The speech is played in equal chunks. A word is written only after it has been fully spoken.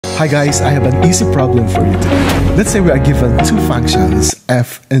Hi guys, I have an easy problem for you today. Let's say we are given two functions,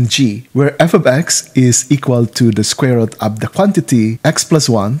 f and g, where f of x is equal to the square root of the quantity x plus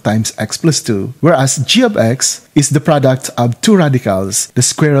 1 times x plus 2, whereas g of x is the product of two radicals, the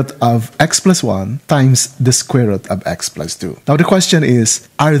square root of x plus 1 times the square root of x plus 2. Now the question is,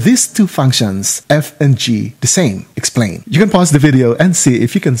 are these two functions, f and g, the same? Explain. You can pause the video and see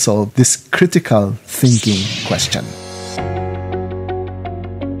if you can solve this critical thinking question.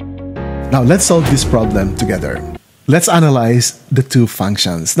 Now let's solve this problem together. Let's analyze the two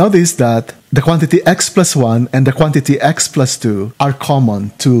functions. Notice that the quantity x plus 1 and the quantity x plus 2 are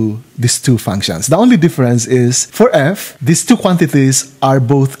common to these two functions. The only difference is, for f, these two quantities are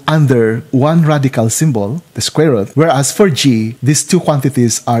both under one radical symbol, the square root, whereas for g, these two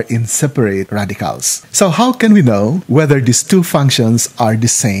quantities are in separate radicals. So how can we know whether these two functions are the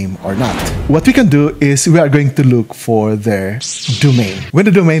same or not? What we can do is we are going to look for their domain. When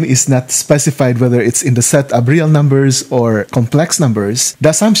the domain is not specified whether it's in the set of real numbers or complex numbers, the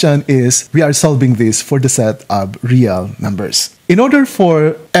assumption is we are solving this for the set of real numbers. In order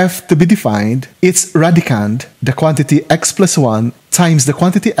for f to be defined, its radicand, the quantity x plus 1 times the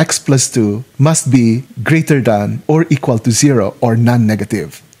quantity x plus 2, must be greater than or equal to 0 or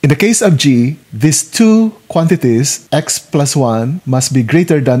non-negative. In the case of g, these two quantities, x plus 1, must be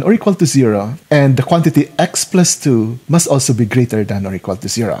greater than or equal to 0, and the quantity x plus 2 must also be greater than or equal to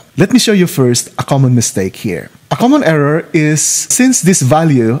 0. Let me show you first a common mistake here. A common error is, since this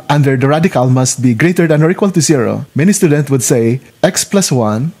value under the radical must be greater than or equal to 0, many students would say x plus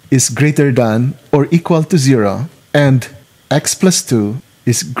 1 is greater than or equal to 0, and x plus 2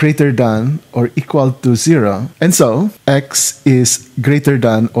 is greater than or equal to 0. And so, x is greater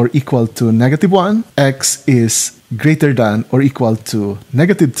than or equal to negative 1, x is greater than or equal to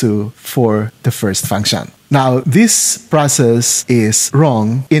negative 2 for the first function. Now, this process is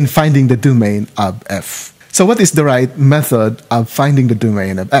wrong in finding the domain of f. So what is the right method of finding the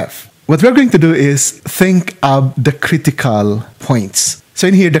domain of f? What we're going to do is think of the critical points. So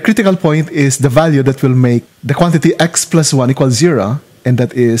in here, the critical point is the value that will make the quantity x plus 1 equals 0, and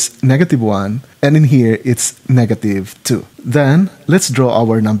that is negative 1, and in here it's negative 2. Then let's draw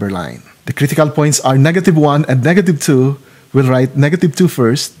our number line. The critical points are negative 1 and negative 2. We'll write negative 2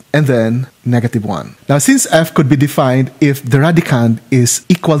 first, and then negative 1. Now, since f could be defined if the radicand is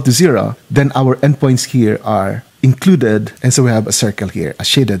equal to 0, then our endpoints here are included, and so we have a circle here, a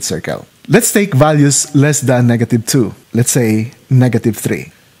shaded circle. Let's take values less than negative 2. Let's say negative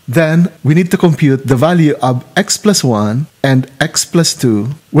 3. Then, we need to compute the value of x plus 1 and x plus 2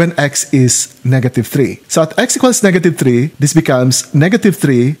 when x is negative 3. So at x equals negative 3, this becomes negative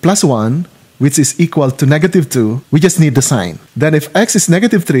 3 plus 1, which is equal to negative 2, we just need the sign. Then if x is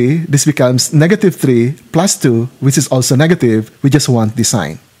negative 3, this becomes negative 3 plus 2, which is also negative, we just want the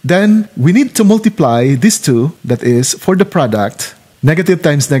sign. Then we need to multiply these two, that is, for the product, negative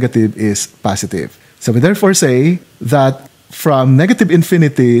times negative is positive. So we therefore say that from negative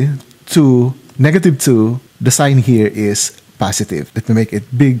infinity to negative 2, the sign here is positive. Let me make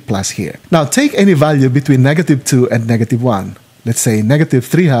it big plus here. Now take any value between negative 2 and negative 1. Let's say negative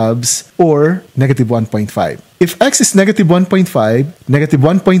 3 halves or negative 1.5. If x is negative 1.5, negative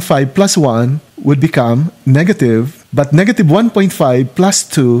 1.5 plus 1 would become negative, but negative 1.5 plus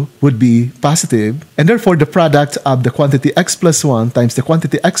 2 would be positive, and therefore the product of the quantity x plus 1 times the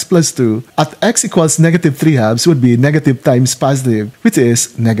quantity x plus 2 at x equals negative 3 halves would be negative times positive, which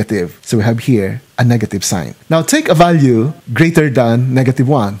is negative. So we have here a negative sign. Now take a value greater than negative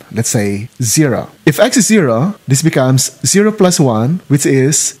 1, let's say 0. If x is 0, this becomes 0 plus 1, which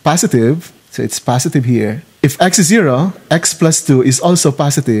is positive, so it's positive here. If x is 0, x plus 2 is also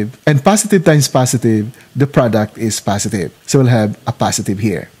positive, and positive times positive, the product is positive. So we'll have a positive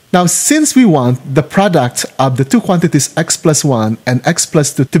here. Now, since we want the product of the two quantities x plus 1 and x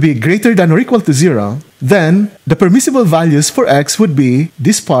plus 2 to be greater than or equal to 0, then the permissible values for x would be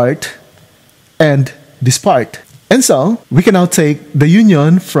this part and this part. And so, we can now take the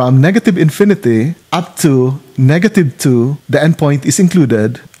union from negative infinity up to negative 2, the endpoint is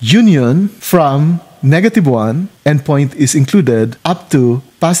included, union from negative 1, endpoint is included, up to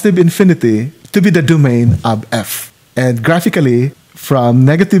positive infinity to be the domain of f. And graphically, from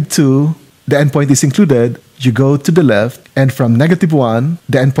negative 2, the endpoint is included, you go to the left, and from negative 1,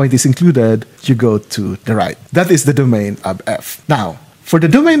 the endpoint is included, you go to the right. That is the domain of f. Now, for the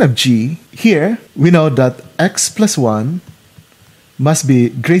domain of g, here, we know that x plus 1 must be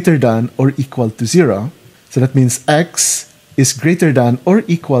greater than or equal to 0. So that means x is greater than or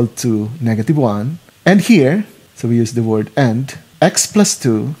equal to negative 1. And here, so we use the word and, x plus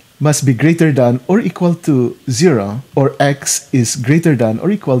 2 must be greater than or equal to 0, or x is greater than or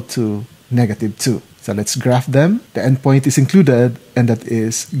equal to negative 2. So let's graph them. The endpoint is included, and that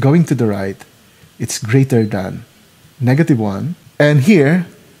is going to the right. It's greater than negative 1. And here,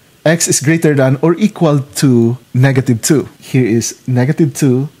 x is greater than or equal to negative 2. Here is negative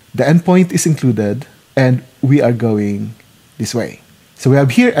 2. The endpoint is included, and we are going this way. So we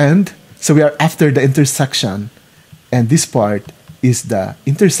have here end. So we are after the intersection, and this part is the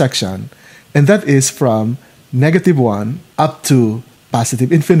intersection, and that is from negative 1 up to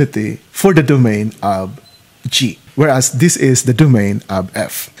positive infinity for the domain of G, whereas this is the domain of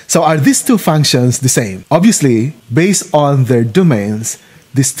F. So are these two functions the same? Obviously, based on their domains,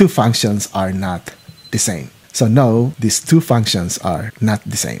 these two functions are not the same. So no, these two functions are not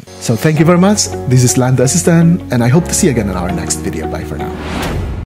the same. So thank you very much. This is Lando Assistant, and I hope to see you again in our next video. Bye for now.